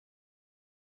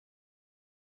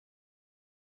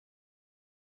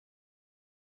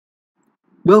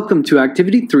Welcome to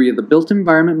Activity 3 of the Built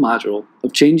Environment module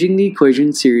of Changing the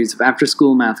Equation series of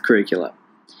after-school math curricula.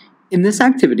 In this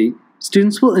activity,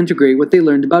 students will integrate what they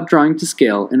learned about drawing to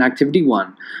scale in Activity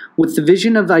 1 with the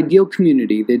vision of ideal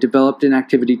community they developed in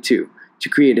Activity 2 to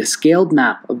create a scaled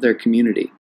map of their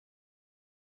community.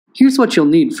 Here's what you'll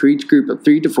need for each group of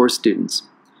 3 to 4 students.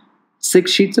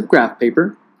 6 sheets of graph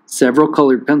paper, several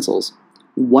colored pencils,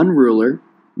 1 ruler,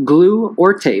 glue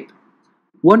or tape,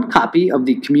 1 copy of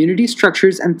the Community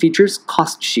Structures and Features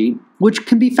cost sheet, which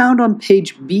can be found on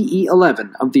page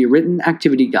BE11 of the written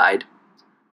activity guide,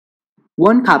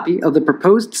 1 copy of the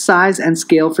Proposed Size and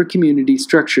Scale for Community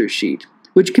Structures sheet,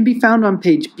 which can be found on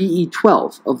page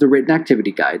BE12 of the written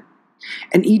activity guide,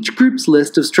 and each group's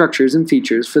list of structures and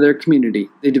features for their community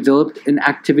they developed in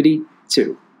Activity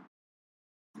 2.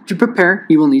 To prepare,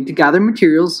 you will need to gather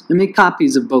materials and make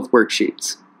copies of both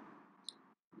worksheets.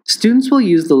 Students will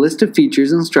use the list of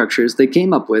features and structures they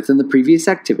came up with in the previous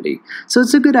activity, so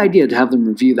it's a good idea to have them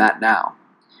review that now.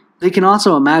 They can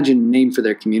also imagine a name for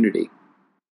their community.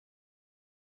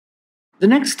 The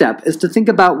next step is to think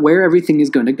about where everything is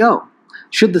going to go.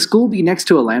 Should the school be next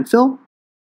to a landfill?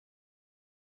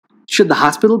 Should the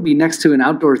hospital be next to an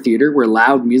outdoor theater where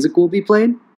loud music will be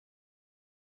played?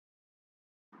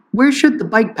 Where should the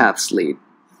bike paths lead?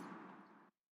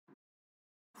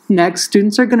 Next,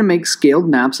 students are going to make scaled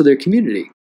maps of their community.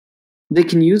 They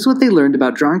can use what they learned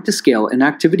about drawing to scale in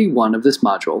Activity 1 of this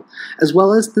module, as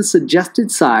well as the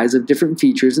suggested size of different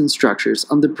features and structures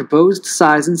on the Proposed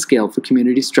Size and Scale for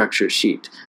Community Structures sheet.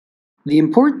 The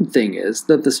important thing is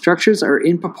that the structures are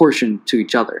in proportion to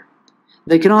each other.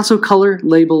 They can also color,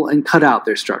 label, and cut out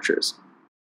their structures.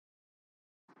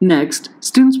 Next,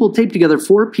 students will tape together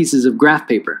 4 pieces of graph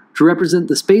paper to represent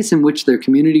the space in which their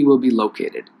community will be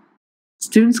located.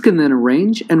 Students can then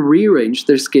arrange and rearrange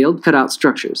their scaled cutout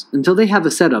structures until they have a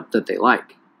setup that they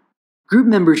like. Group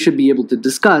members should be able to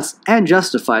discuss and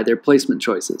justify their placement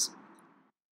choices.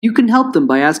 You can help them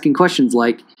by asking questions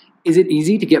like, is it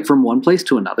easy to get from one place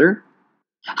to another?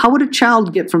 How would a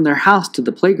child get from their house to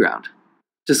the playground?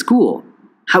 To school?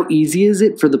 How easy is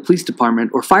it for the police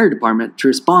department or fire department to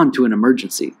respond to an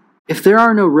emergency? If there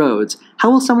are no roads,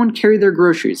 how will someone carry their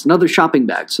groceries and other shopping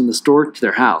bags from the store to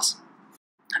their house?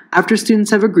 After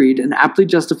students have agreed and aptly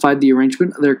justified the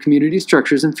arrangement of their community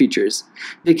structures and features,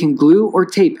 they can glue or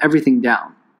tape everything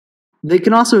down. They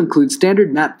can also include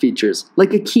standard map features,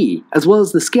 like a key, as well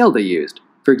as the scale they used.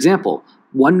 For example,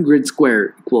 1 grid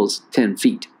square equals 10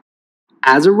 feet.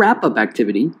 As a wrap-up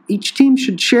activity, each team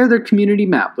should share their community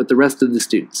map with the rest of the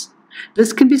students.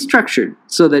 This can be structured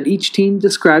so that each team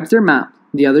describes their map,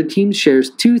 the other team shares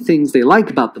 2 things they like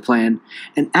about the plan,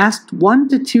 and asks 1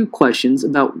 to 2 questions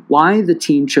about why the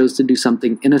team chose to do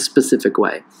something in a specific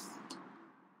way.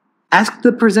 Ask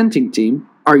the presenting team,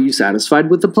 are you satisfied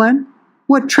with the plan?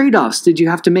 What trade-offs did you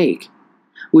have to make?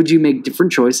 Would you make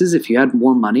different choices if you had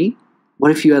more money?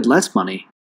 What if you had less money?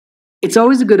 It's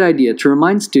always a good idea to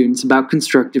remind students about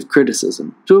constructive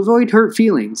criticism to avoid hurt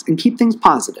feelings and keep things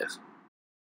positive.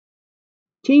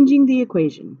 Changing the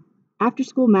Equation.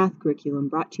 After-school math curriculum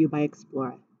brought to you by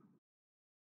Explora.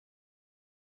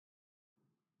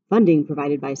 Funding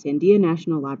provided by Sandia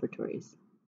National Laboratories.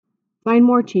 Find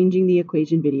more Changing the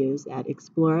Equation videos at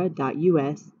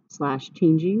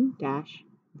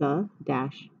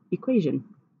explora.us/changing-the-equation.